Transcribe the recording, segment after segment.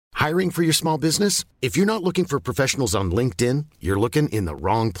Hiring for your small business? If you're not looking for professionals on LinkedIn, you're looking in the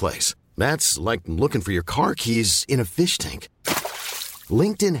wrong place. That's like looking for your car keys in a fish tank.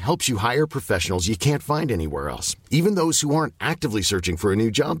 LinkedIn helps you hire professionals you can't find anywhere else, even those who aren't actively searching for a new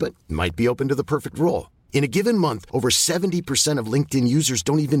job but might be open to the perfect role. In a given month, over 70% of LinkedIn users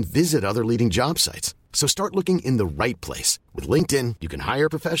don't even visit other leading job sites. So start looking in the right place. With LinkedIn, you can hire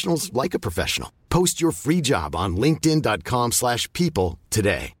professionals like a professional. Post your free job on linkedin.com/people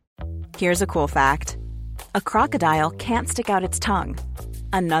today. Here's a cool fact. A crocodile can't stick out its tongue.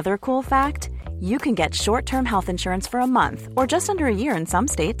 Another cool fact, you can get short-term health insurance for a month or just under a year in some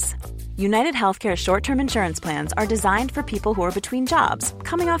states. United Healthcare short-term insurance plans are designed for people who are between jobs,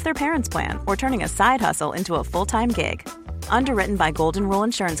 coming off their parents' plan, or turning a side hustle into a full-time gig. Underwritten by Golden Rule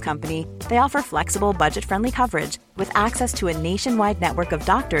Insurance Company, they offer flexible, budget-friendly coverage with access to a nationwide network of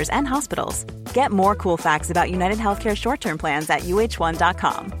doctors and hospitals. Get more cool facts about United Healthcare short-term plans at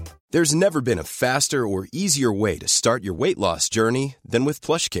uh1.com. There's never been a faster or easier way to start your weight loss journey than with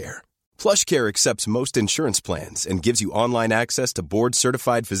PlushCare. PlushCare accepts most insurance plans and gives you online access to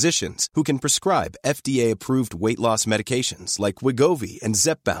board-certified physicians who can prescribe FDA-approved weight loss medications like Wegovy and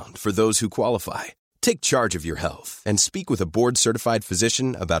Zepbound for those who qualify. Take charge of your health and speak with a board-certified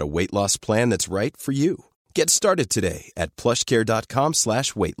physician about a weight loss plan that's right for you. Get started today at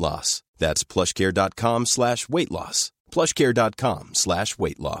plushcare.com/weight loss. That's plushcare.com/weight loss.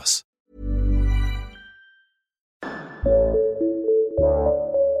 plushcare.com/weight loss.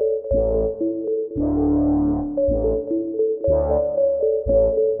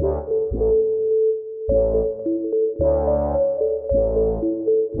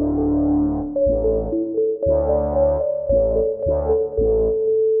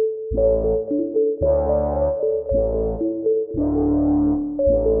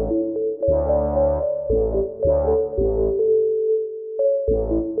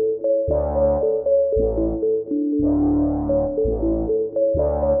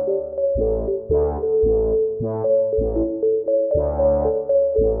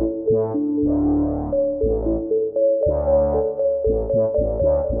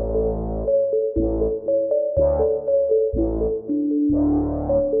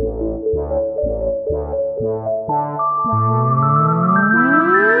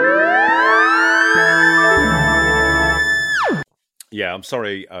 Yeah, I'm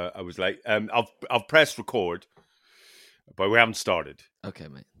sorry I was late. I've pressed record, but we haven't started. Okay,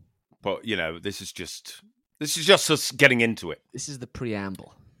 mate. But you know, this is just us getting into it. This is the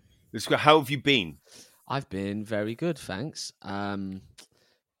preamble. How have you been? I've been very good, thanks.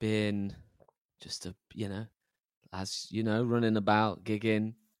 Been just as you know, running about,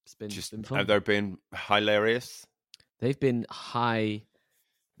 gigging. It's been fun. Have they been hilarious? They've been high.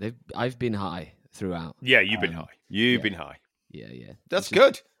 I've been high throughout. Yeah, you've been high. You've been high. Yeah. That's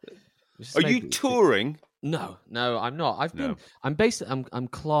good. Are you touring? No, I'm not. I'm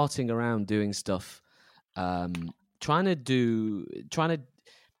clarting around doing stuff. I'm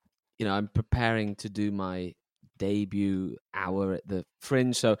preparing to do my debut hour at the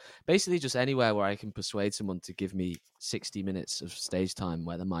Fringe. So basically just anywhere where I can persuade someone to give me 60 minutes of stage time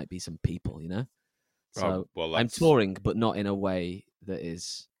where there might be some people, you know? So I'm touring, but not in a way that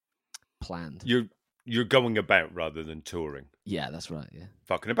is planned. You're going about rather than touring. Yeah, that's right. Yeah,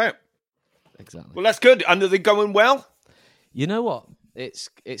 fucking about. Exactly. Well, that's good. And are they going well? You know what? It's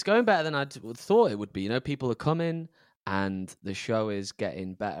going better than I thought it would be. You know, people are coming, and the show is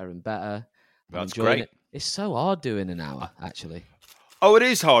getting better and better. That's great. It's so hard doing an hour, actually. Oh, it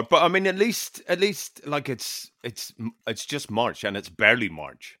is hard, but I mean, at least, like it's just March, and it's barely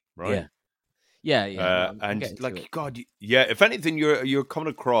March, right? Yeah. Yeah. And like, God, yeah. If anything, you're coming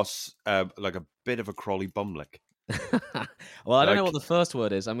across like a bit of a crawly bumlick. Well, I don't know what the first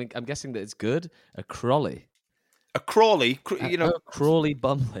word is. I mean, I'm guessing that it's good. A crawly. A crawly, a crawly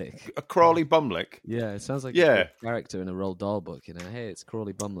bumlick. A crawly bumlick. Yeah, it sounds like a character in a Roald Dahl book. You know, hey, it's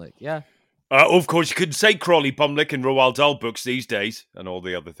crawly bumlick. Yeah. Of course, you couldn't say crawly bumlick in Roald Dahl books these days, and all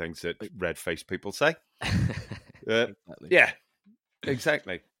the other things that red-faced people say. Exactly. Yeah.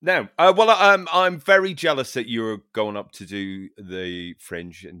 Exactly. Now, I'm very jealous that you're going up to do the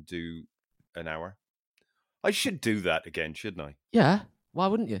Fringe and do an hour. I should do that again, shouldn't I? Yeah. Why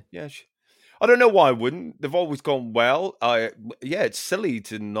wouldn't you? Yeah. I don't know why I wouldn't. They've always gone well. It's silly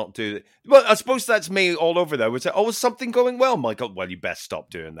to not do it. Well, I suppose that's me all over there. Would say, is something going well, Michael? Well, you best stop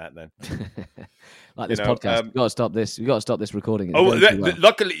doing that then. Like this podcast, you got to stop this. You got to stop this recording.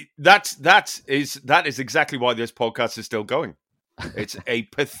 Luckily, that is exactly why this podcast is still going. It's a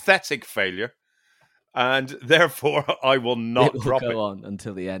pathetic failure, and therefore I will not drop it on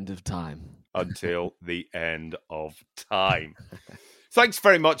until the end of time. Until the end of time. thanks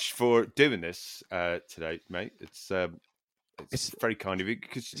very much for doing this today, mate. It's very kind of you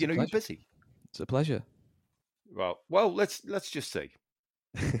because you're busy. It's a pleasure. Well, let's just see.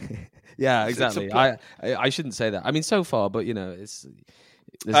 Yeah, exactly. I shouldn't say that. I mean, so far, but it's.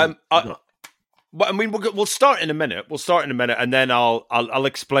 We'll start in a minute. And then I'll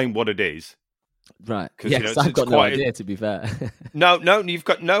explain what it is. Right. Yes, I've got no idea. To be fair. No, you've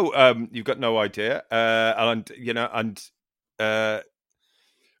got no idea.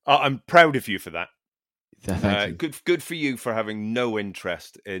 I'm proud of you for that. Thank you. Good for you for having no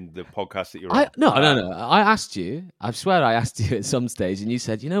interest in the podcast that you're on. No. I asked you. I swear I asked you at some stage, and you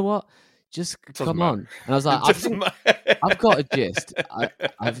said, "You know what? Just come on." And I was like, "I've got a gist.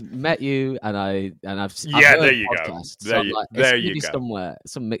 I've met you, and I've heard there you podcasts, go. There you go. Somewhere,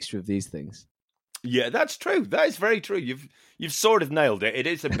 some mixture of these things." Yeah, that's true. That is very true. You've sort of nailed it. It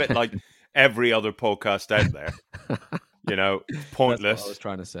is a bit like every other podcast out there. Pointless. That's what I was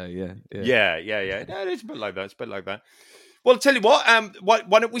trying to say. Yeah. No, it's a bit like that. Well, I'll tell you what.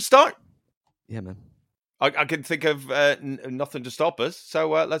 Why don't we start? Yeah, man. I can think of nothing to stop us.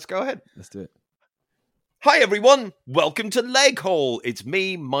 So let's go ahead. Let's do it. Hi, everyone. Welcome to Leg Hole. It's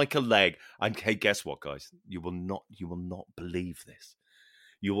me, Michael Legg. And hey, guess what, guys? You will not believe this.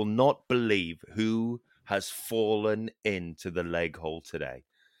 You will not believe who has fallen into the leg hole today.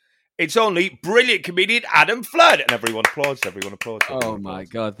 It's only brilliant comedian Adam Flood. And everyone applauds. Oh, my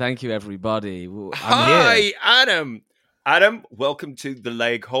God. Thank you, everybody. Hi, here. Adam. Adam, welcome to the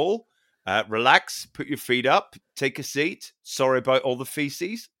leg hole. Relax. Put your feet up. Take a seat. Sorry about all the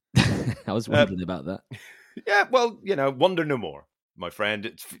feces. I was wondering about that. Yeah, well, wonder no more, my friend.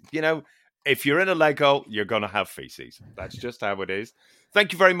 It's, if you're in a leg hole, you're going to have feces. That's just how it is.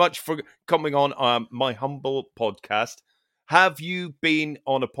 Thank you very much for coming on my humble podcast. Have you been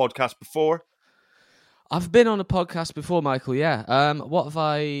on a podcast before? I've been on a podcast before, Michael, yeah. What have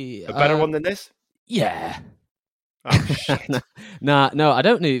I... A better one than this? Yeah. Oh, shit. No, I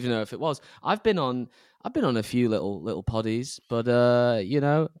don't even know if it was. I've been on a few little poddies, but,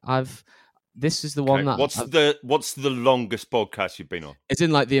 this is the one that... What's the longest podcast you've been on? It's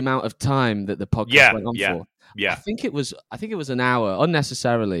in like the amount of time that the podcast went on for. Yeah. I think it was an hour,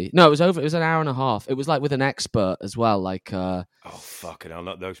 unnecessarily. No, it was an hour and a half. It was like with an expert as well. Like oh fucking hell,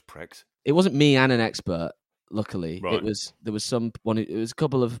 not those pricks. It wasn't me and an expert, luckily. Right. It was a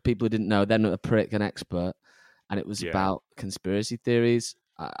couple of people who didn't know, then a prick, an expert, and it was about conspiracy theories.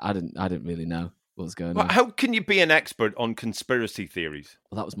 I didn't really know what was going on. How can you be an expert on conspiracy theories?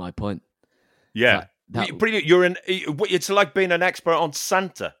 Well, that was my point. Yeah. It's like being an expert on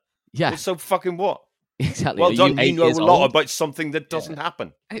Santa. Yeah. Well, so fucking what? Exactly. Well done. You know a lot about something that doesn't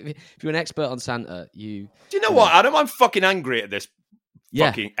happen. If you're an expert on Santa, Do you know what, Adam? I'm fucking angry at this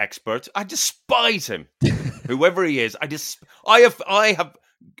fucking expert. I despise him. Whoever he is, I've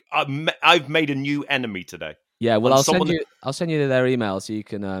made a new enemy today. Yeah, well, I'll send you their email so you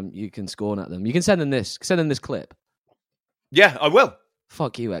can scorn at them. You can send them this clip. Yeah, I will.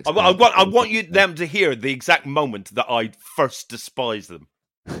 Fuck you, expert. I want them to hear the exact moment that I first despised them.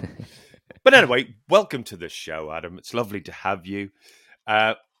 But anyway, welcome to this show, Adam. It's lovely to have you.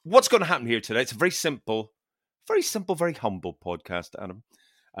 What's going to happen here today? It's a very simple, very humble podcast, Adam.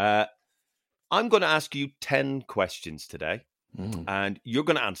 I'm going to ask you 10 questions today, and you're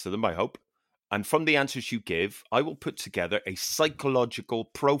going to answer them, I hope. And from the answers you give, I will put together a psychological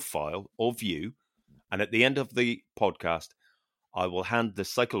profile of you. And at the end of the podcast, I will hand the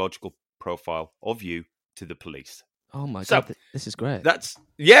psychological profile of you to the police. Oh my God, this is great.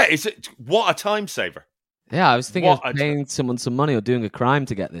 What a time saver. Yeah, I was thinking of paying someone some money or doing a crime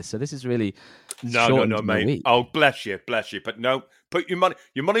to get this. So this is really no, mate. Week. Oh, bless you. But no, put your money.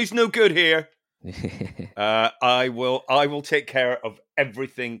 Your money's no good here. I will take care of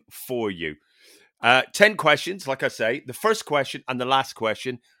everything for you. 10 questions, like I say. The first question and the last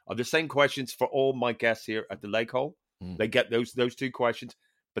question are the same questions for all my guests here at the Leg Hole. They get those 2 questions,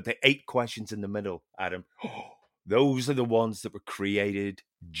 but the 8 questions in the middle, Adam. Those are the ones that were created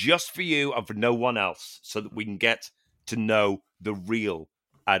just for you and for no one else so that we can get to know the real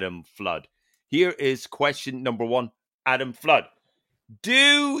Adam Flood. Here is question number 1. Adam Flood,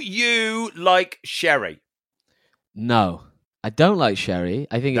 do you like sherry? No, I don't like sherry.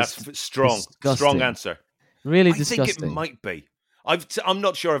 I think that's it's strong answer. Really disgusting. I think it might be. I'm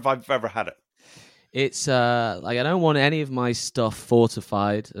not sure if I've ever had it. It's like I don't want any of my stuff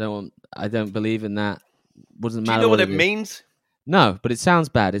fortified. I don't believe in that. Wouldn't matter. Do you know what it means? No, but it sounds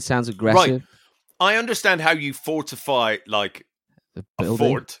bad. It sounds aggressive. Right. I understand how you fortify like a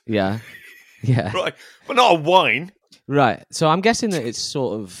fort. Yeah. Right, but not a wine. Right. So I'm guessing that it's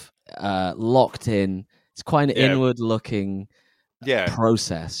sort of locked in. It's quite an inward-looking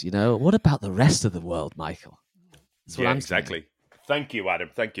process. What about the rest of the world, Michael? That's what I'm exactly. saying. Thank you, Adam.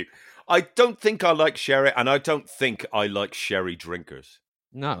 Thank you. I don't think I like sherry, and I don't think I like sherry drinkers.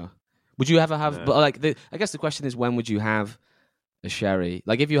 No. Would you ever have? But I guess the question is, when would you have a sherry?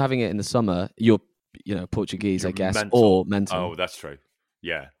 Like, if you're having it in the summer, you're Portuguese, I guess, mental. or mental. Oh, that's true.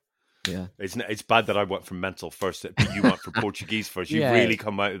 Yeah. Yeah. It's bad that I went from mental first, but you went for Portuguese first. You've really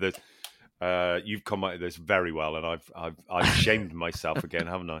come out of this. You've come out of this very well, and I've shamed myself again,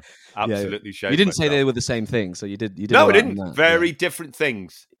 haven't I? Absolutely shamed. You didn't myself. say they were the same thing, so you did. No, I didn't. Very different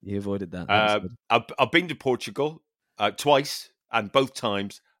things. You avoided that. I've been to Portugal twice, and both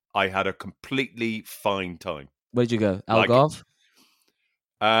times I had a completely fine time. Where did you go? Algarve?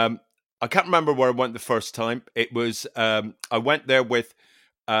 I can't remember where I went the first time. It was I went there with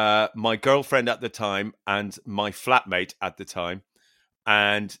my girlfriend at the time and my flatmate at the time,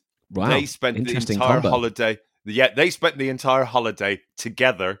 and they spent the entire holiday. Yeah, they spent the entire holiday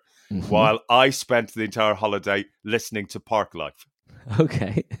together, while I spent the entire holiday listening to Park Life.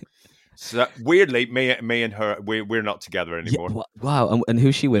 Okay. So weirdly, me and her, we're not together anymore. Yeah, wow. And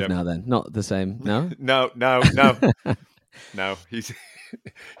who's she with now? Then not the same. No. No. No. He's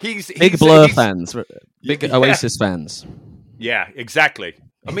big Blur fans, big Oasis fans. Yeah, exactly.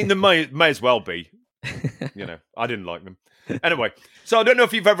 I mean, they may as well be. I didn't like them. Anyway, so I don't know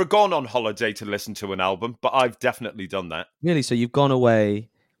if you've ever gone on holiday to listen to an album, but I've definitely done that. Really? So you've gone away?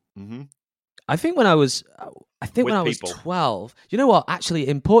 Mm-hmm. I think when I was 12. You know what? Actually,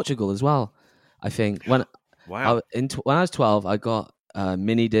 in Portugal as well. I think when I was 12, I got a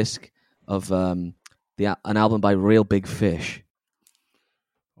mini disc of an album by Real Big Fish.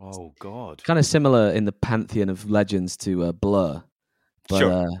 Oh God! Kind of similar in the pantheon of legends to Blur, but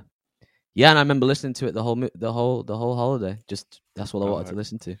sure. Yeah, and I remember listening to it the whole holiday. Just that's what I wanted to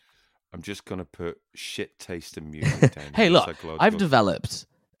listen to. I'm just gonna put shit taste in music down. Hey, look, I've developed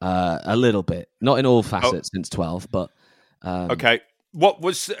a little bit, not in all facets since 12, but okay. What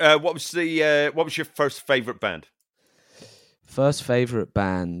was your first favorite band? First favorite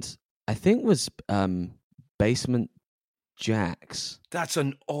band, I think, was Basement Jaxx. That's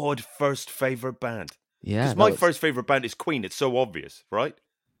an odd first favorite band. Yeah, because my first favorite band is Queen. It's so obvious, right?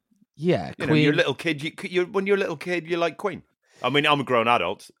 Yeah, Queen. You're a little kid. When you're a little kid, you like Queen. I mean, I'm a grown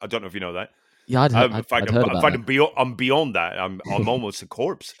adult. I don't know if you know that. Yeah, I'd heard about that. I'm beyond that. I'm almost a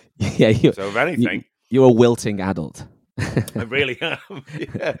corpse. Yeah. So if anything, you're a wilting adult. I really am.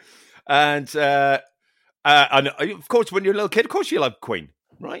 Yeah. And of course, when you're a little kid, of course you love Queen,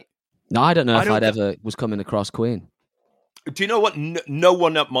 right? No, I don't know if I'd ever was coming across Queen. Do you know what? No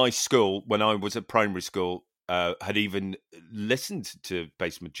one at my school, when I was at primary school, had even listened to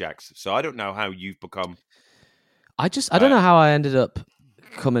Basement Jaxx. So I don't know how you've become. I don't know how I ended up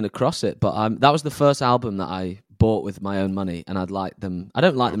coming across it, but that was the first album that I bought with my own money, and I'd liked them. I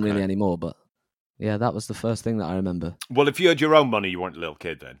don't like them really anymore, but yeah, that was the first thing that I remember. Well, if you had your own money, you weren't a little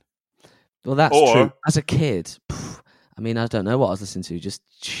kid then. Well, that's true. As a kid, I mean, I don't know what I was listening to, just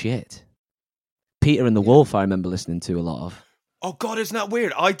shit. Peter and the Wolf, I remember listening to a lot of. Oh, God, isn't that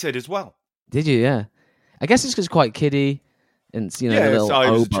weird? I did as well. Did you? Yeah. I guess it's because it's quite kiddie. And it's,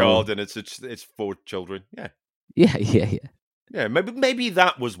 I was a child and it's for children. Yeah. Yeah. Yeah, maybe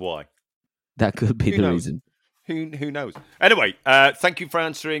that was why. That could be the reason. Who knows? Anyway, thank you for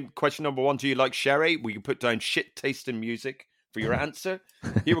answering question number 1. Do you like sherry? We can put down shit taste in music for your answer.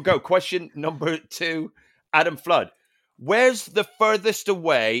 Here we go. Question number 2, Adam Flood. Where's the furthest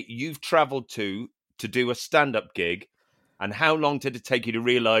away you've traveled to do a stand-up gig, and how long did it take you to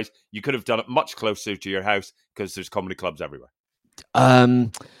realize you could have done it much closer to your house because there's comedy clubs everywhere?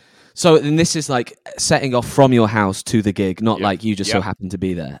 So and this is like setting off from your house to the gig, not like you just so happen to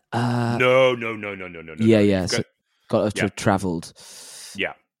be there. No. Yeah. So got to have travelled.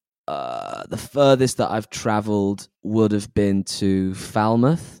 Yeah. The furthest that I've travelled would have been to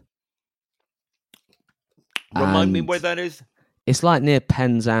Falmouth. Remind me where that is? It's like near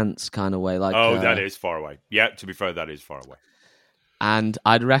Penzance kind of way. That is far away. Yeah, to be fair, that is far away. And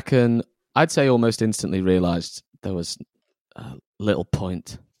I'd say almost instantly realised there was a little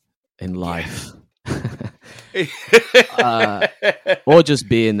point in life. Or just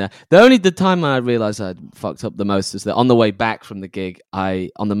being there. The time I realised I'd fucked up the most is that on the way back from the gig,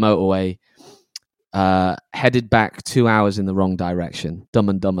 on the motorway, headed back 2 hours in the wrong direction, Dumb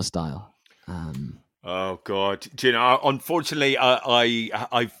and Dumber style. Oh God! Do you know? Unfortunately,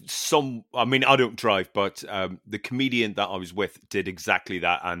 I don't drive, but the comedian that I was with did exactly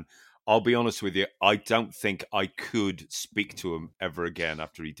that, and I'll be honest with you, I don't think I could speak to him ever again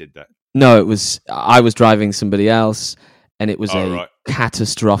after he did that. No, I was driving somebody else, and it was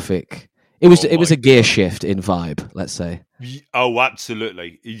catastrophic It was a gear shift in vibe, let's say. Oh,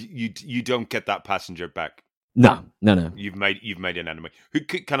 absolutely. You don't get that passenger back. No. You've made an enemy.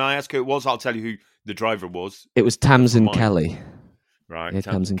 Can I ask who it was? I'll tell you who the driver was. It was Tamsin Kelly. Right, Yeah,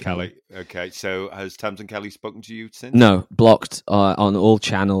 Tamsin Kelly. Okay, so has Tamsin Kelly spoken to you since? No, blocked on all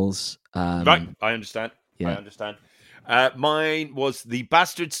channels. Right, I understand. Yeah. I understand. Mine was the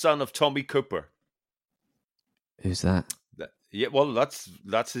bastard son of Tommy Cooper. Who's that? Yeah, well, that's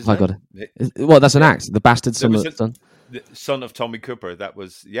his I name. got it. Well, that's an act. The bastard son of son. The son of Tommy Cooper.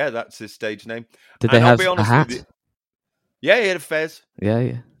 That's his stage name. Did they have a hat? Yeah, he had a fez.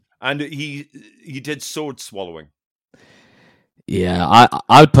 Yeah. And he did sword swallowing. Yeah,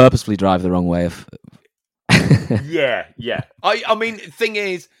 I would purposefully drive the wrong way if. yeah. I mean, thing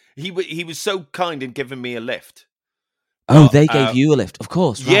is, he was so kind in giving me a lift. Oh, they gave you a lift, of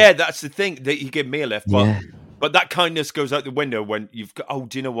course. Right. Yeah, that's the thing. He gave me a lift, but that kindness goes out the window when you've got. Oh,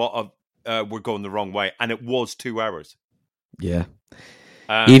 do you know what? We're going the wrong way, and it was 2 hours. Yeah.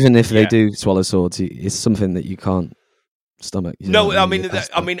 Even if they do swallow swords, it's something that you can't stomach. No, I mean,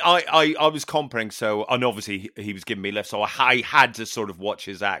 I was compering, so, and obviously he was giving me a lift, so I had to sort of watch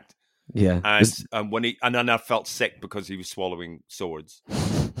his act. Yeah, and then I felt sick because he was swallowing swords.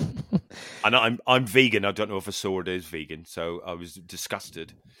 And I'm vegan. I don't know if a sword is vegan, so I was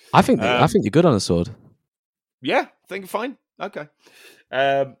disgusted. I think you're good on a sword. Yeah, I think fine. Okay.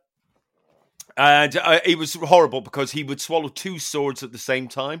 And it was horrible because he would swallow 2 swords at the same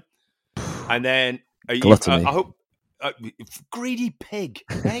time, and then gluttony. I hope greedy pig,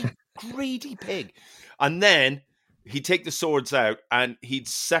 eh? Greedy pig, and then he'd take the swords out and he'd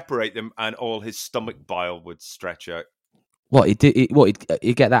separate them, and all his stomach bile would stretch out. What he'd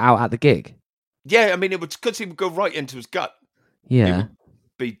get that out at the gig? Yeah, I mean, it would, because he would go right into his gut. Yeah, it would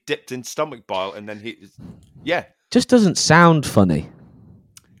be dipped in stomach bile, and then just doesn't sound funny.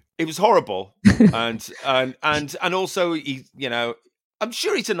 It was horrible, and also he, I'm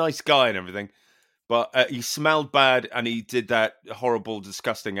sure he's a nice guy and everything, but he smelled bad, and he did that horrible,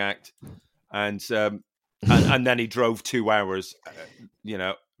 disgusting act, and then he drove 2 hours,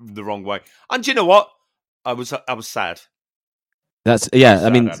 the wrong way. And do you know what? I was sad. That's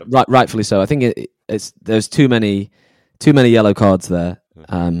I mean, rightfully so. I think there's too many yellow cards there.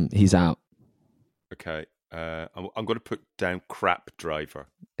 He's out. Okay, I'm going to put down crap driver.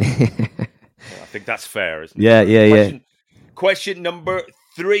 I think that's fair, isn't it? Yeah. Question number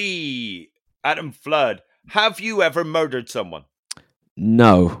 3, Adam Flood. Have you ever murdered someone?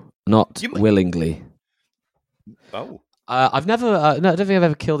 No, not willingly. Oh, I've never. I don't think I've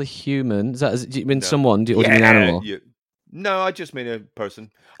ever killed a human. Do you mean someone? Or do you mean an animal? No, I just mean a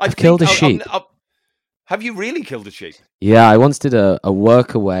person. I've killed a sheep. Have you really killed a sheep? Yeah, I once did a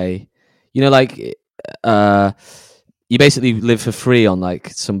workaway. Like you basically live for free on like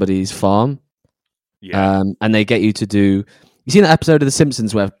somebody's farm. Yeah. And they get you to do. You seen that episode of The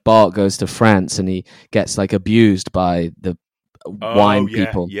Simpsons where Bart goes to France and he gets like abused by the wine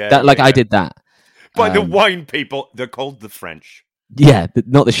people? I did that. By the wine people, they're called the French. Yeah,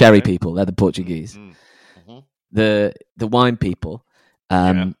 not the sherry people. They're the Portuguese. Mm-hmm. The wine people.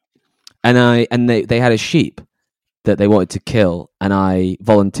 And they had a sheep that they wanted to kill, and I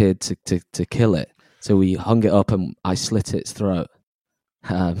volunteered to kill it. So we hung it up and I slit its throat.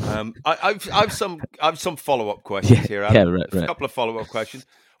 I've some follow-up questions here, Adam. Right. A couple of follow-up questions.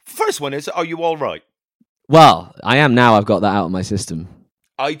 First one is, are you all right? Well, I am now. I've got that out of my system.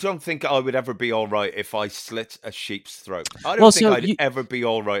 I don't think I would ever be all right if I slit a sheep's throat. I don't think I'd ever be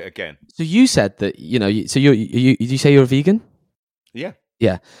all right again. So you said that, so you did you say you're a vegan? Yeah.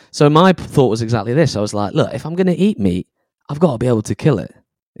 Yeah. So my thought was exactly this. I was like, look, if I'm going to eat meat, I've got to be able to kill it,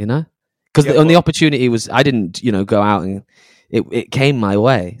 Because the opportunity was, I didn't, go out and it came my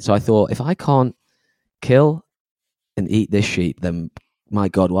way. So I thought, if I can't kill and eat this sheep, then my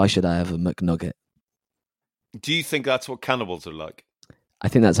God, why should I have a McNugget? Do you think that's what cannibals are like? I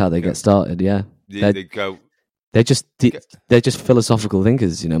think that's how they get started. Yeah, they go. They're just philosophical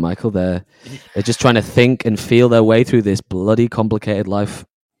thinkers, Michael. They're just trying to think and feel their way through this bloody complicated life.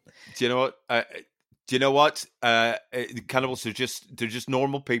 Do you know what? Cannibals are just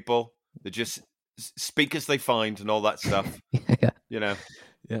normal people. They just speak as they find and all that stuff. Yeah.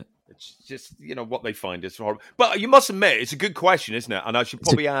 It's just what they find is horrible. But you must admit, it's a good question, isn't it? And I should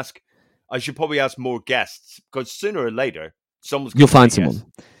probably ask more guests, because sooner or later you'll find someone.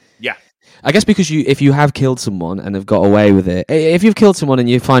 Yeah. I guess because if you have killed someone and have got away with it, if you've killed someone and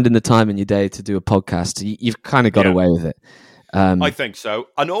you're finding the time in your day to do a podcast, you've kind of got away with it. I think so.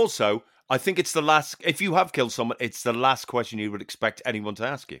 And also, I think it's the last. If you have killed someone, it's the last question you would expect anyone to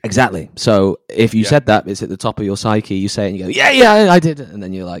ask you. Exactly. So if you said that, it's at the top of your psyche. You say it and you go, yeah, I did it. And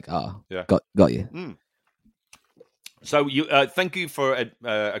then you're like, oh, got you. Mm. So you thank you for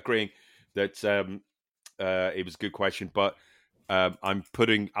agreeing that it was a good question, but I'm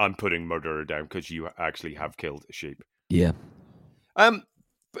putting murderer down because you actually have killed a sheep. Yeah.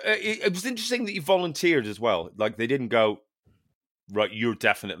 It was interesting that you volunteered as well. Like they didn't go, right, you're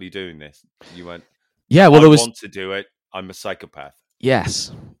definitely doing this. You went, yeah. Well, I want to do it. I'm a psychopath.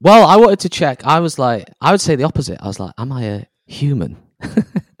 Yes. Well, I wanted to check. I was like, I would say the opposite. I was like, am I a human?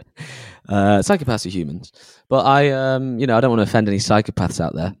 Psychopaths are humans, but I don't want to offend any psychopaths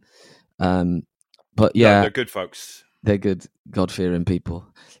out there. But yeah, no, they're good folks. They're good, God-fearing people.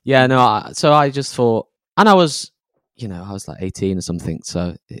 Yeah, no. So I just thought, and I was like 18 or something.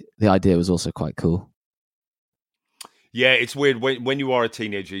 So the idea was also quite cool. Yeah, it's weird when you are a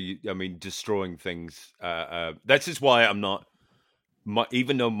teenager. Destroying things. That's just why I'm not.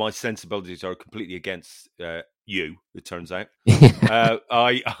 Even though my sensibilities are completely against you, it turns out.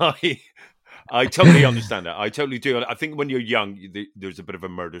 I totally understand that. I totally do. I think when you're young, there's a bit of a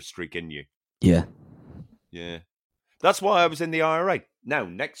murder streak in you. Yeah. Yeah. That's why I was in the IRA. Now,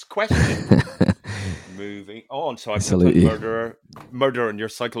 next question. Moving on. So I put murderer in your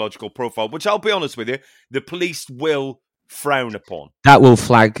psychological profile, which I'll be honest with you, the police will frown upon. That will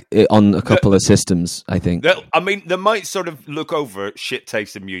flag it on a couple of systems, I think. They might sort of look over shit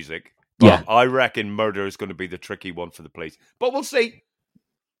taste in music, but I reckon murder is going to be the tricky one for the police. But we'll see.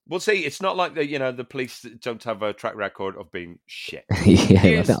 We'll see. It's not like the police don't have a track record of being shit.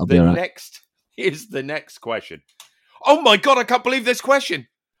 Yeah, that'll be all right. Here's the next question. Oh my God, I can't believe this question.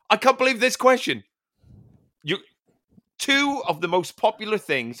 Two of the most popular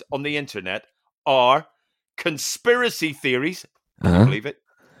things on the internet are conspiracy theories, can you believe it,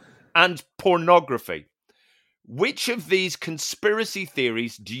 and pornography. Which of these conspiracy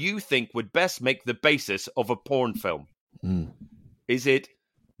theories do you think would best make the basis of a porn film? Is it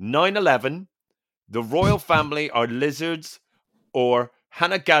 9/11, the royal family are lizards, or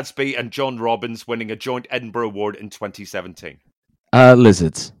Hannah Gadsby and John Robbins winning a joint Edinburgh Award in 2017?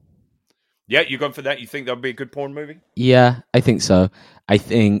 Lizards. Yeah, you going for that? You think that would be a good porn movie? Yeah, I think so. I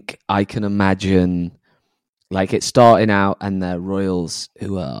think I can imagine like it starting out and they're royals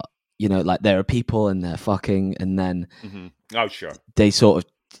who are, like there are people and they're fucking, and then oh sure, they sort of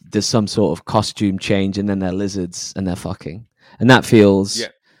there's some sort of costume change, and then they're lizards and they're fucking, and that feels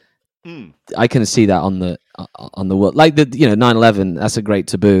I can see that on the world, like the 9/11. That's a great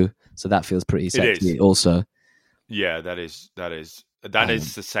taboo, so that feels pretty sexy. Also, yeah, that is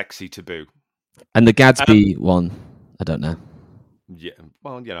the sexy taboo. And the Gadsby one, I don't know. Yeah,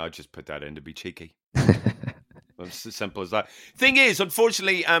 well, I just put that in to be cheeky. It's as simple as that. Thing is,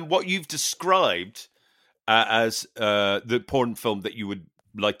 unfortunately, what you've described as the porn film that you would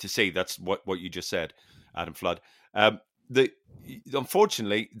like to see, that's what you just said, Adam Flood.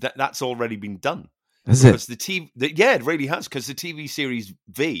 Unfortunately, that's already been done. Is it? Yeah, it really has, because the TV series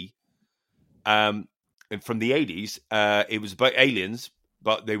V, from the 80s, it was about aliens,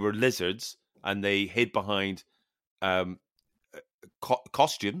 but they were lizards, and they hid behind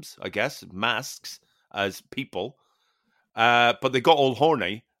costumes, I guess, masks, as people, but they got all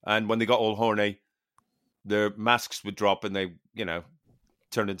horny, and when they got all horny, their masks would drop, and they,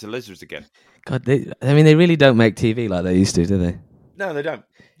 turned into lizards again. God, they really don't make TV like they used to, do they? No, they don't.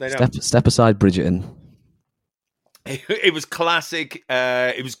 Step aside, Bridgerton. It was classic.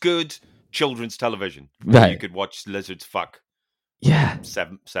 It was good children's television. Right. You could watch lizards fuck. Yeah.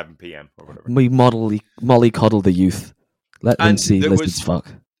 7 p.m. or whatever. We mollycoddle the youth. Let them see lizards fuck.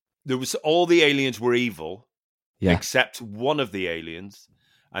 There was all the aliens were evil, yeah, except one of the aliens,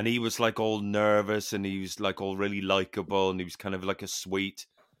 and he was like all nervous, and he was like all really likable, and he was kind of like a sweet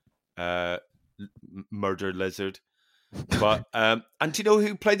murder lizard. But and do you know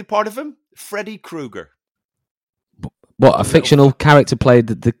who played the part of him? Freddy Krueger. What, a fictional character played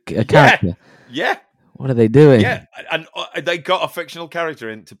the character? Yeah. What are they doing? Yeah, and they got a fictional character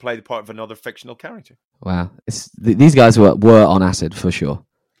in to play the part of another fictional character. Wow, these guys were on acid for sure.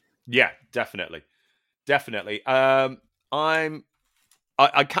 Yeah, definitely. I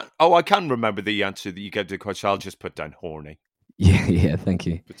can remember the answer that you gave to the question. I'll just put down horny. Yeah, thank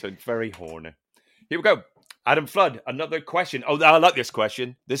you. Put down very horny. Here we go. Adam Flood, another question. Oh, I like this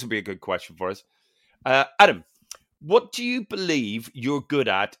question. This will be a good question for us. Adam, what do you believe you're good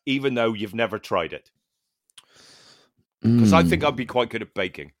at, even though you've never tried it? Because I think I'd be quite good at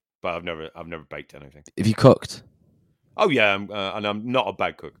baking, but I've never baked anything. Have you cooked? Oh yeah, and I'm not a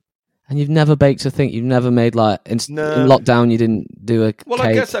bad cook. And you've never baked a thing? You've never made in lockdown you didn't do a Well, cake?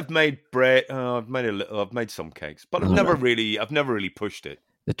 I guess I've made bread. I've made some cakes, but I've never really pushed it.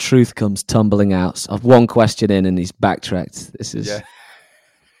 The truth comes tumbling out. I've one question in and he's backtracked. This is... Yeah.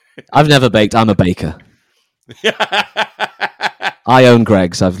 I've never baked. I'm a baker. I own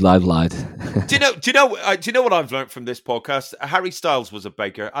Greg's. I've lied. Do you know what I've learned from this podcast? Harry Styles was a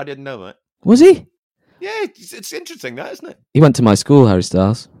baker. I didn't know that. Was he? Yeah, it's interesting, that, isn't it? He went to my school, Harry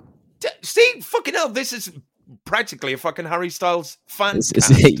Styles. See, fucking hell, this is practically a fucking Harry Styles fan.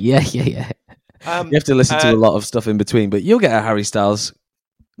 Yeah. You have to listen to a lot of stuff in between, but you'll get a Harry Styles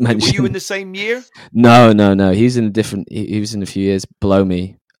mention. Were you in the same year? No. He's in a different. He was in a few years below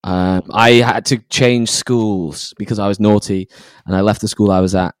me. I had to change schools because I was naughty, and I left the school I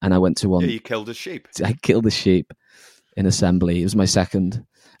was at, and I went to one. Yeah, you killed a sheep. I killed a sheep in assembly. It was my second,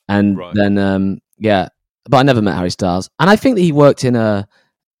 and then but I never met Harry Styles, and I think that he worked in a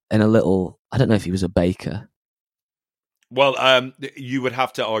little. I don't know if he was a baker. Well, you would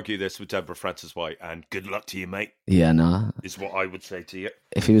have to argue this with Deborah Francis-White, and good luck to you, mate. Yeah, no. Is what I would say to you.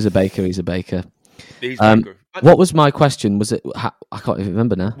 If he was a baker, he's a baker. He's a baker. What was my question? Was it? I can't even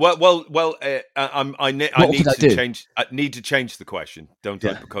remember now. I need to change the question, don't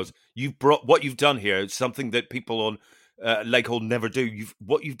I? Because you've brought what you've done here is something that people on Lakehold never do.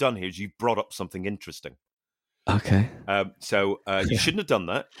 What you've done here is you've brought up something interesting. Okay. So you shouldn't have done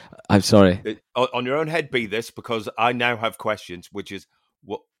that. I'm sorry. On your own head, be this, because I now have questions, which is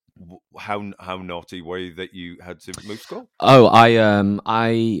how naughty were you that you had to move school? Oh,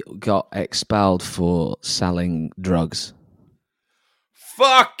 I got expelled for selling drugs.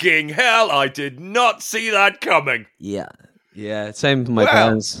 Fucking hell! I did not see that coming. Yeah. Same with my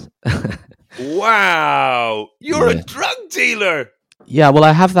parents. Wow, you're a drug dealer. Yeah, well,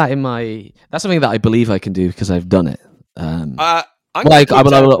 I have that in my. That's something that I believe I can do because I've done it. Well,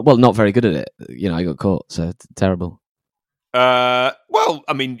 not very good at it. I got caught, so it's terrible. Well,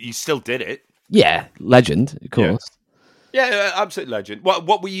 I mean, you still did it. Yeah, legend, of course. Yeah, absolute legend.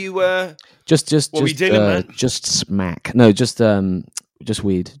 What were you? Just what were you dealing, man? Just smack. No, just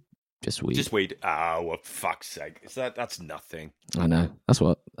weed. Just weed. Just weed. Oh, for fuck's sake! That's nothing. I know.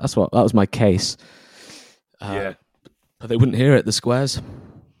 That was my case. But they wouldn't hear it, the squares.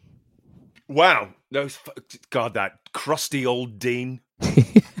 Wow. God, that crusty old dean.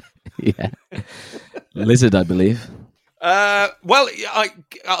 Yeah. Lizard, I believe. Well,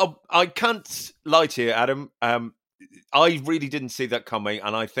 I can't lie to you, Adam. I really didn't see that coming,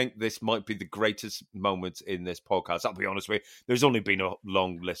 and I think this might be the greatest moment in this podcast. I'll be honest with you. There's only been a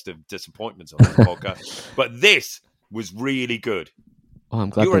long list of disappointments on this podcast, but this was really good. Oh, I'm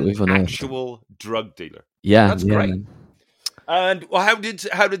glad you're that we've an actual drug dealer. Yeah, that's great. Man. And how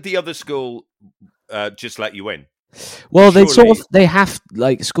did the other school just let you in? Well, schools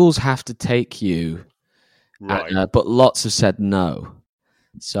have to take you, right? But lots have said no.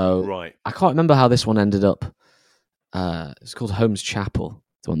 So I can't remember how this one ended up. It's called Holmes Chapel,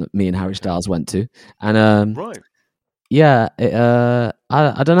 the one that me and Harry Styles went to, and yeah, I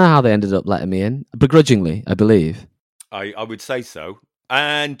don't know how they ended up letting me in, begrudgingly, I believe. I would say so.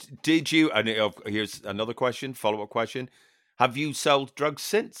 And did you? And here's another question, follow-up question. Have you sold drugs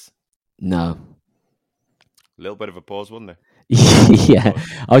since? No. A little bit of a pause, wasn't there? Yeah,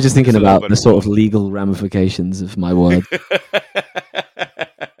 I was just thinking about the sort of legal ramifications of my word.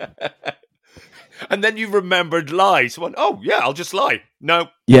 And then you remembered lies. Went, oh, yeah, I'll just lie. No.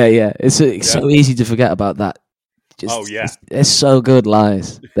 Yeah. It's so easy to forget about that. It's so good,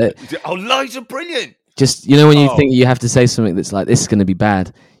 lies. Lies are brilliant. Just, when you think you have to say something that's like, this is going to be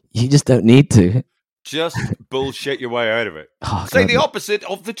bad, you just don't need to. Just bullshit your way out of it. Say the opposite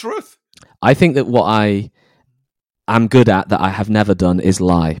of the truth. I think that what I'm good at that I have never done is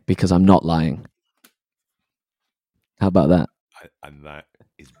lie, because I'm not lying. How about that? And that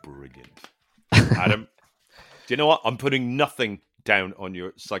is brilliant. Adam, do you know what? I'm putting nothing down on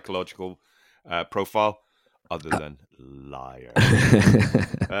your psychological profile other than liar.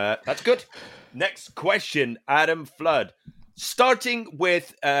 That's good. Next question, Adam Flood. Starting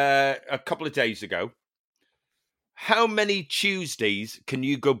with a couple of days ago, how many Tuesdays can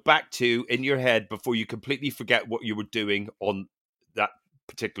you go back to in your head before you completely forget what you were doing on that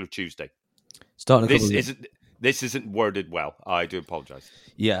particular Tuesday? This isn't worded well. I do apologize.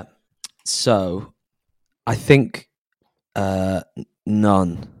 Yeah. So, I think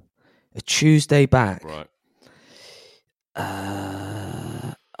none. A Tuesday back. Right.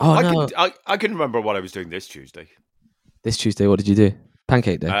 I can remember what I was doing this Tuesday. This Tuesday, what did you do?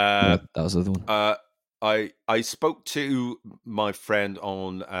 Pancake Day? No, that was the other one. I spoke to my friend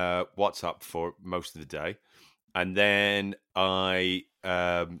on WhatsApp for most of the day. And then I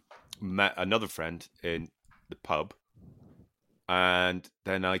met another friend in the pub, and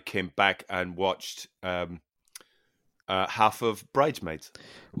then I came back and watched half of Bridesmaids.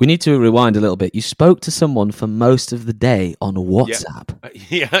 We need to rewind a little bit. You spoke to someone for most of the day on WhatsApp.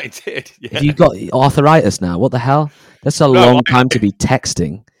 Yeah, I did. Yeah. Have you got arthritis now? What the hell? That's a long time to be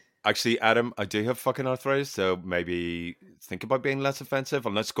texting. Actually, Adam, I do have fucking arthritis, so maybe think about being less offensive,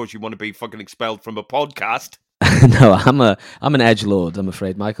 unless, of course, you want to be fucking expelled from a podcast. No, I'm an edgelord, I'm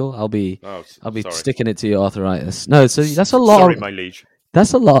afraid, Michael. I'll be sticking it to your arthritis. No, so that's a lot. Sorry, my liege.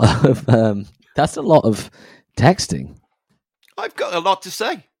 That's a lot of texting. I've got a lot to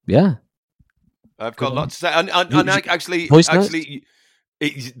say. Yeah, I've got a lot to say, and actually, voice notes?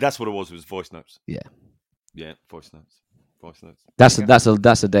 That's what it was. It was voice notes. Yeah, voice notes.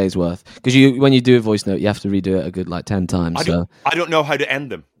 That's a day's worth, because when you do a voice note, you have to redo it a good 10 times. I don't know how to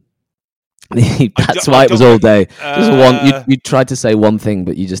end them. That's why it was all day. Just one. You tried to say one thing,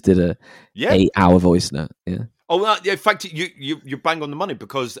 but you just did a 8-hour voice note. Yeah. Oh, in fact, you bang on the money,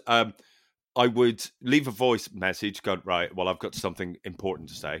 because I would leave a voice message going, right, well, I've got something important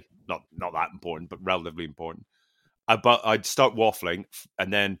to say. Not that important, but relatively important. But I'd start waffling,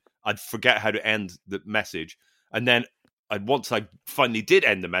 and then I'd forget how to end the message. And then once I finally did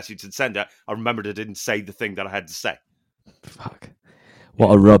end the message and send it, I remembered I didn't say the thing that I had to say. Fuck.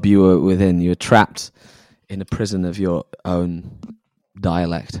 What a rub you were within. You were trapped in a prison of your own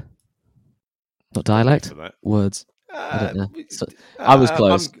dialect. Not dialect? Words. I don't know. I was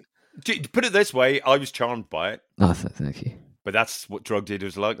close. Put it this way, I was charmed by it. Oh, thank you. But that's what drug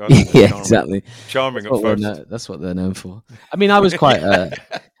dealers are like. Yeah, charming. Exactly. Charming at first. That's what they're known for. I mean, I was quite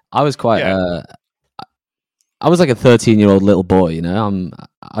I was like a 13-year-old little boy, you know.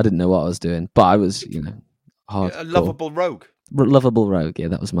 I didn't know what I was doing, but I was, hard. A lovable rogue. Lovable rogue, yeah,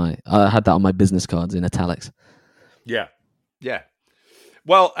 that was I had that on my business cards in italics. Yeah.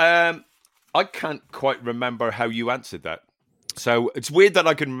 Well, I can't quite remember how you answered that. So it's weird that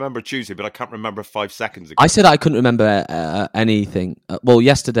I can remember Tuesday, but I can't remember 5 seconds ago. I said I couldn't remember anything. Well,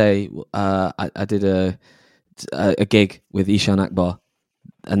 yesterday I did a gig with Ishan Akbar,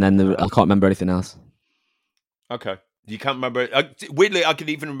 and then I can't remember anything else. Okay, you can't remember. Weirdly, I can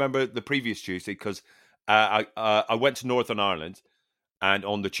even remember the previous Tuesday, because I went to Northern Ireland, and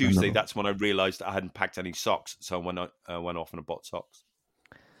on the Tuesday, that's when I realised I hadn't packed any socks. So I went off and I bought socks.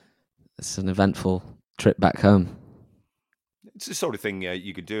 It's an eventful trip back home. It's the sort of thing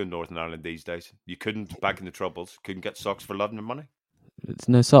you could do in Northern Ireland these days. You couldn't back in the Troubles. Couldn't get socks for love nor money. It's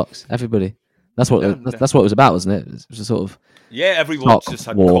no socks. Everybody. That's what it was about, wasn't it? It was a sort of everyone just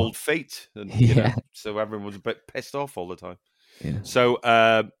had cold feet, and so everyone was a bit pissed off all the time. Yeah. So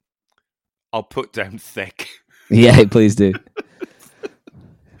I'll put down thick. Yeah, please do.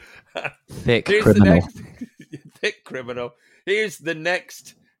 Thick criminal. Thick criminal. Here's the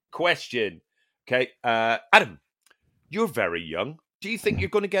next question. Okay, Adam, you're very young. Do you think you're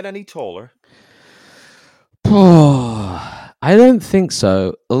going to get any taller? I don't think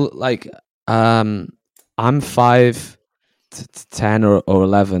so. I'm 5'10" or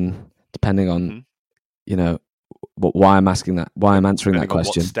 11, depending on why I'm asking that. Why I'm answering that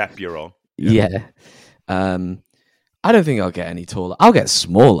question. What step you're on? Yeah. I don't think I'll get any taller. I'll get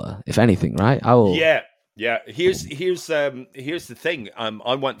smaller, if anything. Right? I will. Yeah. Here's the thing.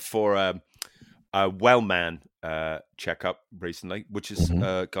 I went for a Wellman checkup recently, which is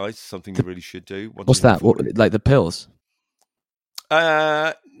guys, something you really should do. What's that? Like the pills?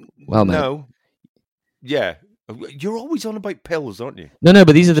 No. Yeah. You're always on about pills, aren't you? No,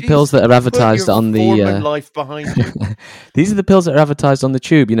 but these are the pills that are advertised on the life behind you. These are the pills that are advertised on the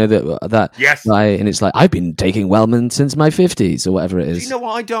tube, that yes. And it's like, I've been taking Wellman since my 50s or whatever it is. Do you know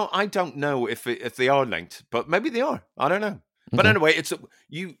what? I don't know if they are linked, but maybe they are. I don't know. But anyway, it's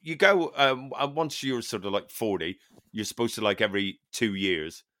you go once you're sort of like 40, you're supposed to, like, every 2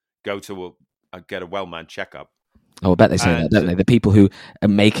 years go to get a Wellman checkup. Oh, I bet they say that, don't they? The people who are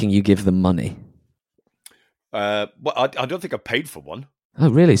making you give them money. Well, I don't think I paid for one. Oh,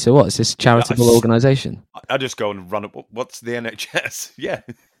 really? So what? Is this a charitable organisation? I just go and run it. What's the NHS? Yeah.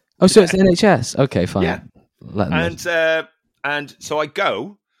 Oh, so it's the NHS? Okay, fine. Yeah. And so I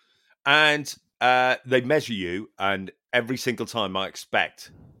go, and they measure you, and every single time I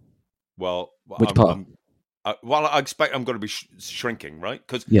expect, which part? I expect I'm going to be shrinking, right?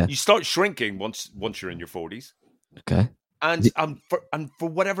 Because you start shrinking once you're in your 40s. Okay. And for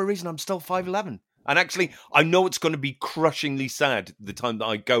whatever reason, I'm still 5'11". And actually, I know it's going to be crushingly sad the time that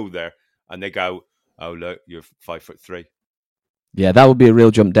I go there, and they go, "Oh, look, you're 5'3". Yeah, that would be a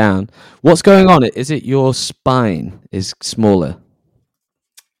real jump down. What's going on? Is it your spine is smaller?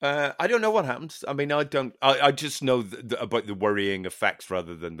 I don't know what happens. I mean, I don't. I just know about the worrying effects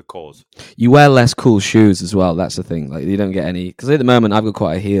rather than the cause. You wear less cool shoes as well. That's the thing. Like you don't get any because at the moment I've got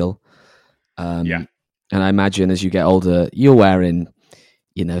quite a heel. Yeah. And I imagine as you get older, you're wearing,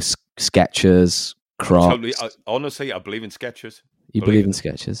 Skechers, Crocs. Totally. Honestly, I believe in Skechers. You believe in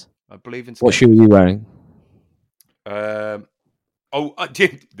Skechers? I believe in Skechers. What shoe are you wearing? They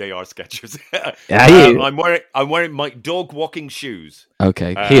are Skechers. I'm wearing my dog walking shoes.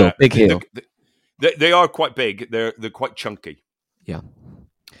 Okay, heel, big heel. They are quite big. They're quite chunky. Yeah,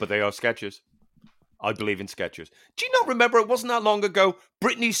 but they are Skechers. I believe in Skechers. Do you not remember? It wasn't that long ago.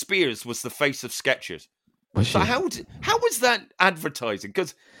 Britney Spears was the face of Skechers. So how was that advertising?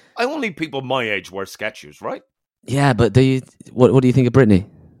 Because only people my age wear Skechers, right? Yeah, but what do you think of Britney?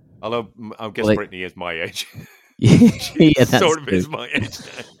 Although I guess Britney is my age. Yeah, sort of is my age.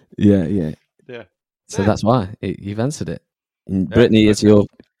 Yeah. So that's why you've answered it. And Britney is your,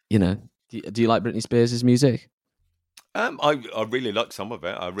 Do you like Britney Spears' music? I really like some of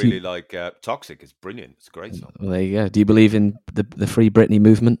it. I really like Toxic. It's brilliant. It's a great song. Well, there you go. Do you believe in the Free Britney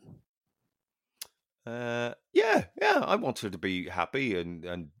movement? Yeah. I want her to be happy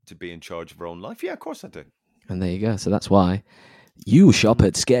and to be in charge of her own life. Yeah, of course I do. And there you go. So that's why you shop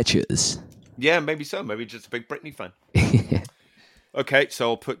at Skechers. Yeah, maybe so. Maybe just a big Britney fan. Okay,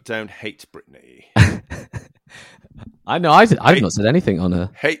 so I'll put down hate Britney. I know. I've not said anything on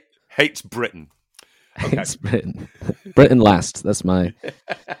her. Hates Britain. Okay. Hates Britain. Britain last. That's my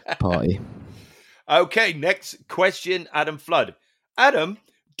party. Okay, next question, Adam Flood. Adam,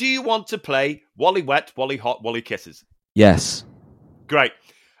 do you want to play Wally Wet, Wally Hot, Wally Kisses? Yes. Great.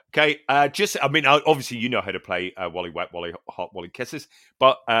 Okay, obviously you know how to play Wally Wet, Wally Hot, Wally Kisses,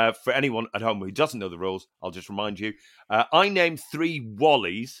 but for anyone at home who doesn't know the rules, I'll just remind you. I name 3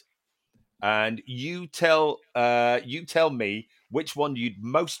 Wallies, and you tell me which one you'd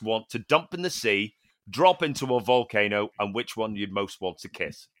most want to dump in the sea, drop into a volcano, and which one you'd most want to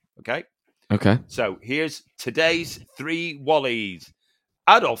kiss. Okay? Okay. So here's today's 3 Wallies.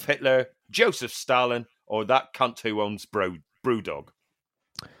 Adolf Hitler, Joseph Stalin, or that cunt who owns Brewdog.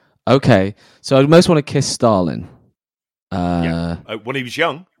 Okay, so I'd most want to kiss Stalin. When he was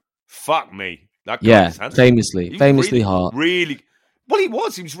young, fuck me. That guy was handsome. famously hot. Really, well, he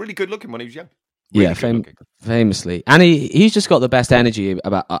was really good looking when he was young. Famously, and he's just got the best energy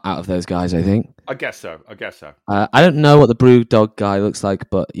out of those guys. I think. I guess so. I don't know what the Brewdog guy looks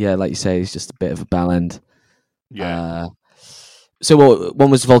like, but yeah, like you say, he's just a bit of a bell end. Yeah. So one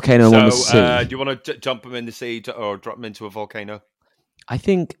was volcano and one was sea. Do you want to jump him in the sea or drop him into a volcano? I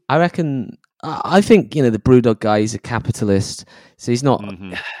think the the Brewdog guy, he's a capitalist, so he's not.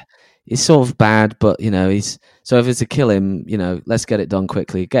 Mm-hmm. He's sort of bad, but he's so if it's to kill him, let's get it done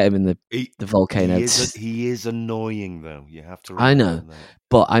quickly. Get him in the volcano. He is annoying though. You have to. I know, that.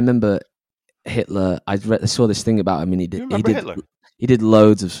 But I remember Hitler. I saw this thing about him, and he did Hitler? He did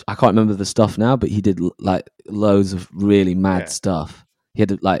loads of. I can't remember the stuff now, but he did like loads of really mad stuff. He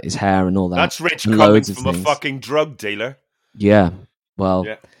had like his hair and all that. That's rich coming from a fucking drug dealer. Yeah. Well,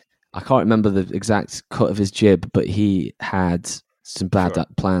 I can't remember the exact cut of his jib, but he had some bad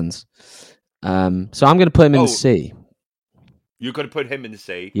plans. So I'm going to put him in the sea. You're going to put him in the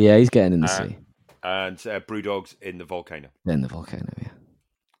sea? Yeah, he's getting in the sea. And Brewdog's in the volcano. In the volcano, yeah.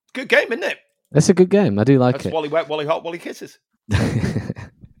 Good game, isn't it? That's a good game. I do like it. That's Wally Wet, Wally Hot, Wally Kisses.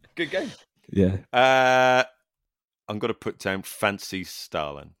 Good game. Yeah. I'm going to put down Fancy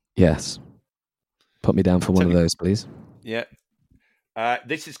Stalin. Yes. Put me down for one of those, please. Yeah.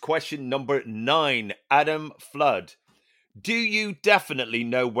 This is question number 9. Adam Flood. Do you definitely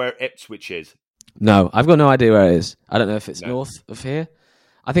know where Ipswich is? No, I've got no idea where it is. I don't know if it's north of here.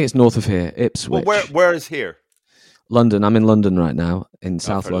 I think it's north of here, Ipswich. Well, where is here? London. I'm in London right now, in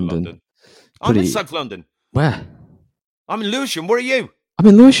South London. I'm in South London. Where? I'm in Lewisham. Where are you? I'm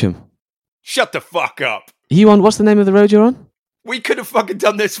in Lewisham. Shut the fuck up. Are you on? What's the name of the road you're on? We could have fucking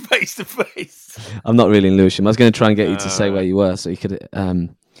done this face to face. I'm not really in Lewisham. I was going to try and get you to say where you were, so you could.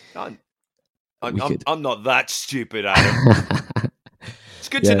 I'm not that stupid, Adam. It's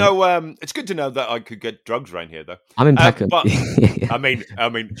good to know. It's good to know that I could get drugs around here, though. I'm in Peckham. But I mean.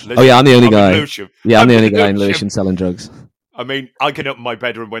 Listen, oh yeah, I'm the only guy. I'm the only guy in Lewisham selling drugs. I mean, I can open my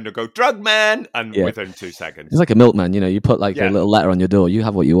bedroom window, go drug man, and within 2 seconds, it's like a milkman. You put like a little letter on your door. You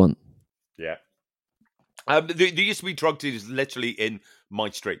have what you want. Yeah. There used to be drug dealers literally in my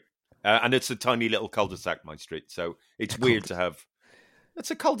street, and it's a tiny little cul-de-sac, my street. So it's weird to have. It's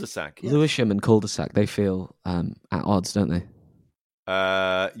a cul-de-sac. Yeah. Lewisham and cul-de-sac, they feel at odds, don't they?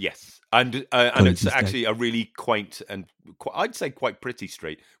 Yes, and it's actually a really quaint and I'd say quite pretty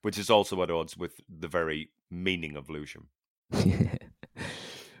street, which is also at odds with the very meaning of Lewisham.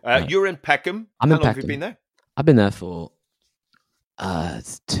 You're in Peckham. I'm How in long have Peckham. you been there? I've been there for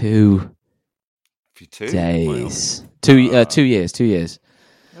 2 days. Wow. 2 years. 2 years.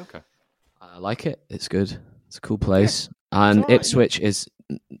 Okay. I like it. It's good. It's a cool place. Yeah, and all right, Ipswich is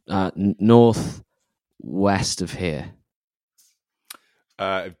northwest of here.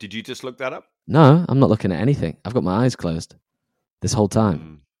 Did you just look that up? No, I'm not looking at anything. I've got my eyes closed this whole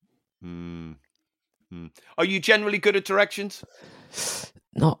time. Are you generally good at directions?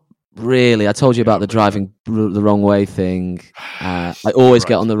 Not really. I told you about the driving the wrong way thing. I always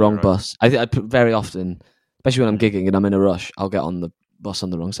get on the wrong bus. I very often, especially when I'm gigging and I'm in a rush, I'll get on the bus on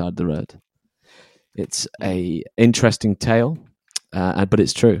the wrong side of the road. It's a interesting tale, but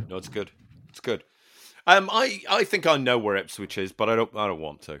it's true. No, it's good. It's good. I think I know where Ipswich is, but I don't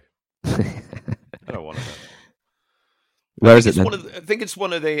want to. I don't want to know. Where is it then? I think it's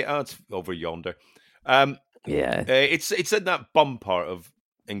one of the. It's over yonder. Yeah. It's in that bum part of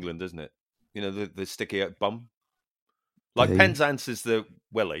England, isn't it? You know, the sticky out bum. Like Penzance is the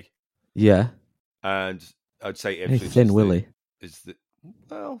willy. Yeah. And I'd say Hey, Ipswich thin willy.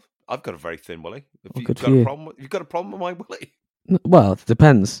 Well, I've got a very thin willy. You've got a problem with my willy? Well, it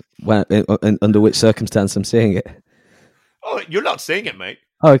depends under which circumstance I'm seeing it. Oh, you're not seeing it, mate.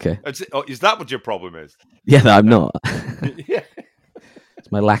 Oh, okay. Is that what your problem is? Yeah, I'm not. Yeah.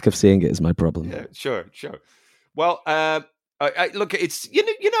 It's my lack of seeing it is my problem. Yeah, sure. Well, look, it's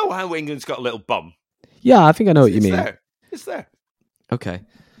you know how England's got a little bum. Yeah, I think I know what you mean. It's there. Okay.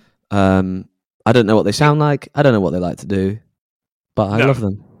 I don't know what they sound like. I don't know what they like to do, but I love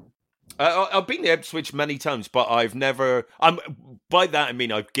them. I've been to Ipswich many times, but I've never. By that I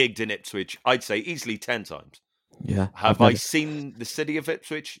mean I've gigged in Ipswich. I'd say easily 10 times. Yeah. Have I seen the city of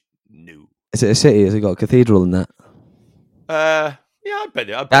Ipswich? No. Is it a city? Has it got a cathedral in that? Yeah, I bet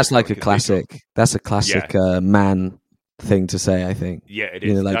that's like a classic. That's a classic man thing to say, I think. Yeah, it is.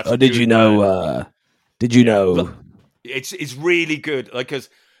 You know, like, oh, did you know? Did you know? Look, it's really good, like, because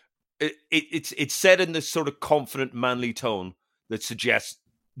it's said in this sort of confident, manly tone that suggests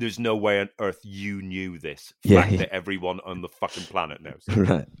there's no way on earth you knew this fact that everyone on the fucking planet knows.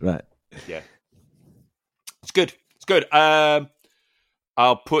 Right. Yeah, it's good. It's good. I'll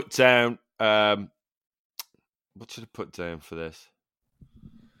put down. What should I put down for this?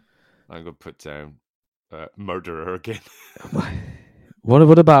 I'm going to put down murderer again.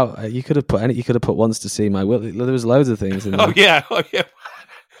 What about you could have put you could have put wants to see my willy. There was loads of things in there.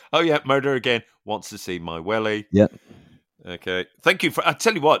 Oh yeah, murderer again wants to see my willy. Yep. Okay. Thank you for. I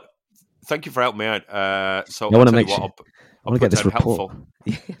tell you what. Thank you for helping me out. So I want to make sure. I want to get this report. Helpful.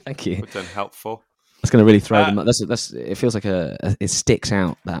 Yeah, thank you. Put down helpful. That's going to really throw them. That's. It feels like it sticks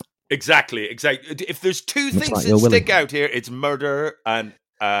out that. Exactly. If there's two Looks things like that stick out here, it's murder and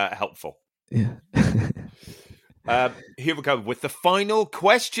helpful. Yeah. Here we go with the final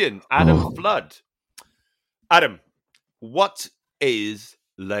question. Adam Flood. Adam, what is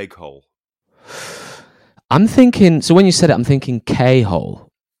leg hole? I'm thinking. So when you said it, I'm thinking K-hole,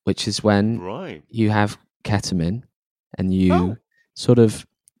 which is when you have ketamine and you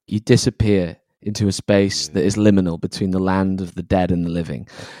you disappear into a space that is liminal between the land of the dead and the living.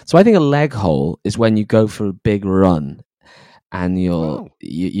 So I think a leg hole is when you go for a big run and your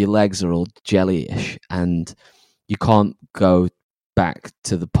legs are all jellyish and you can't go back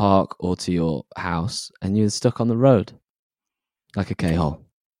to the park or to your house and you're stuck on the road like a K-hole.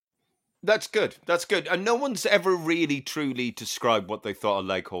 That's good. That's good. And no one's ever really truly described what they thought a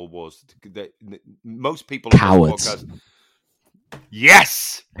leg hole was. Most people cowards. On this podcast,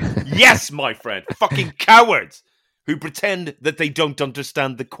 Yes, my friend. Fucking cowards who pretend that they don't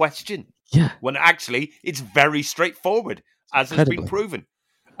understand the question. Yeah. When actually it's very straightforward, as has been proven.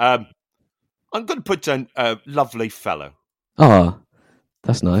 I'm going to put down lovely fellow. Oh,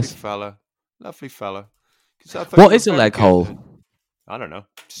 that's nice. Lovely fellow. What is a leg hole? I don't know.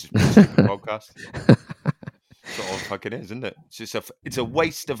 It's just a podcast. That's all fucking is, isn't it? It's a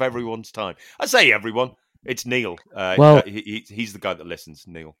waste of everyone's time. I say everyone. It's Neil. Well, he's the guy that listens.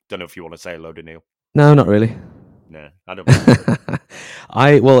 Neil. Don't know if you want to say hello to Neil. No, not really. Nah, I don't.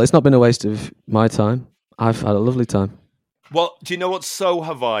 Well, it's not been a waste of my time. I've had a lovely time. Well, do you know what? So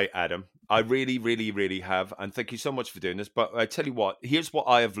have I, Adam. I really, really, really have. And thank you so much for doing this. But I tell you what, here's what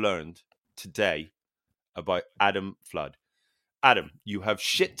I have learned today about Adam Flood. Adam, you have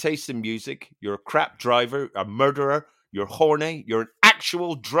shit taste in music. You're a crap driver, a murderer. You're horny. You're an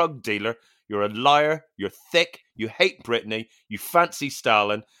actual drug dealer. You're a liar. You're thick. You hate Britney. You fancy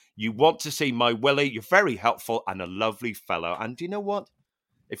Stalin. You want to see my Willie. You're very helpful and a lovely fellow. And do you know what?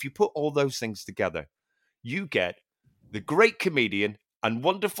 If you put all those things together, you get the great comedian and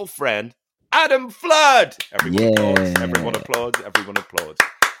wonderful friend, Adam Flood. Everyone applauds. Everyone applauds. Everyone applauds.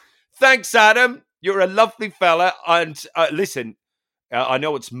 thanks, Adam. You're a lovely fella. And listen, I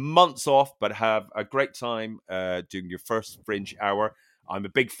know it's months off, but have a great time doing your first Fringe hour. I'm a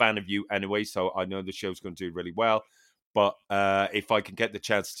big fan of you anyway, so I know the show's going to do really well. But if I can get the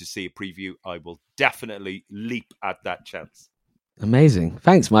chance to see a preview, I will definitely leap at that chance. Amazing.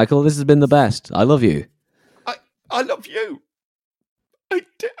 Thanks, Michael. This has been the best. I love you. I love you. I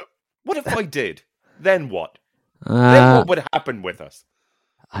do. What if I did? Then what? Then what would happen with us?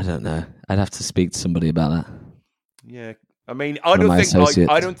 I don't know. I'd have to speak to somebody about that. Yeah. I mean, I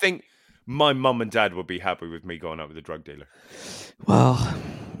don't think my mum and dad would be happy with me going out with a drug dealer. Well,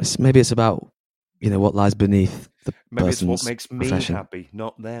 maybe it's about, what lies beneath the maybe it's person's what makes me profession. happy,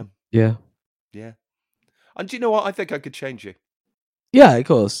 not them. Yeah. Yeah. And do you know what? I think I could change you. Yeah, of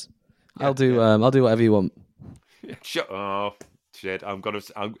course. Yeah, I'll do whatever you want. Oh shit!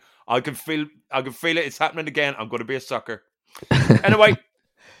 I can feel it. It's happening again. I'm gonna be a sucker. Anyway,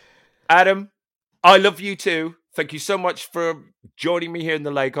 Adam, I love you too. Thank you so much for joining me here in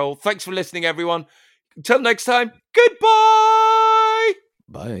the lake hole. Thanks for listening, everyone. Until next time, goodbye.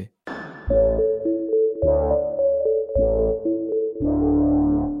 Bye.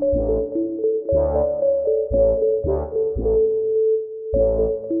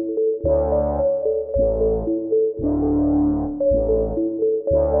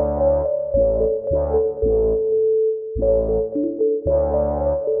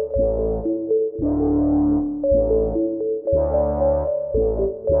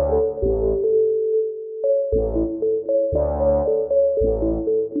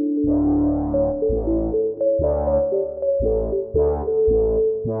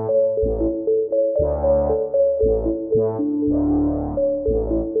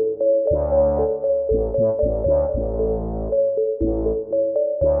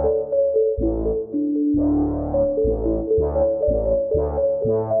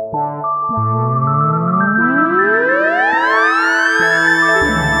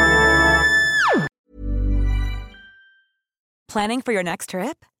 Planning for your next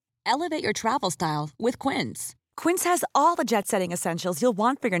trip? Elevate your travel style with Quince. Quince has all the jet-setting essentials you'll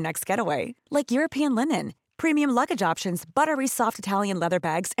want for your next getaway, like European linen, premium luggage options, buttery soft Italian leather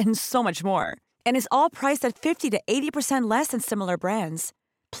bags, and so much more. And is all priced at 50 to 80% less than similar brands.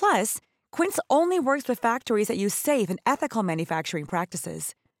 Plus, Quince only works with factories that use safe and ethical manufacturing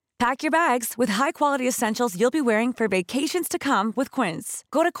practices. Pack your bags with high-quality essentials you'll be wearing for vacations to come with Quince.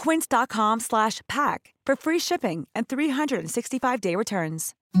 Go to quince.com/pack for free shipping and 365-day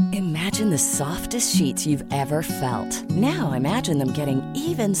returns. Imagine the softest sheets you've ever felt. Now imagine them getting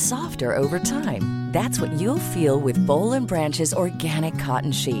even softer over time. That's what you'll feel with Boll & Branch's organic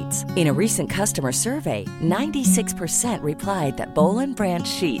cotton sheets. In a recent customer survey, 96% replied that Boll & Branch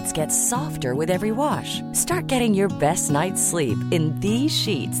sheets get softer with every wash. Start getting your best night's sleep in these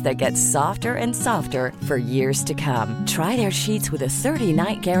sheets that get softer and softer for years to come. Try their sheets with a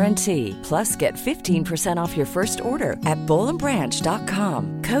 30-night guarantee. Plus, get 15% off your first order at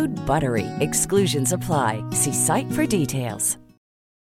bollandbranch.com. Code BUTTERY. Exclusions apply. See site for details.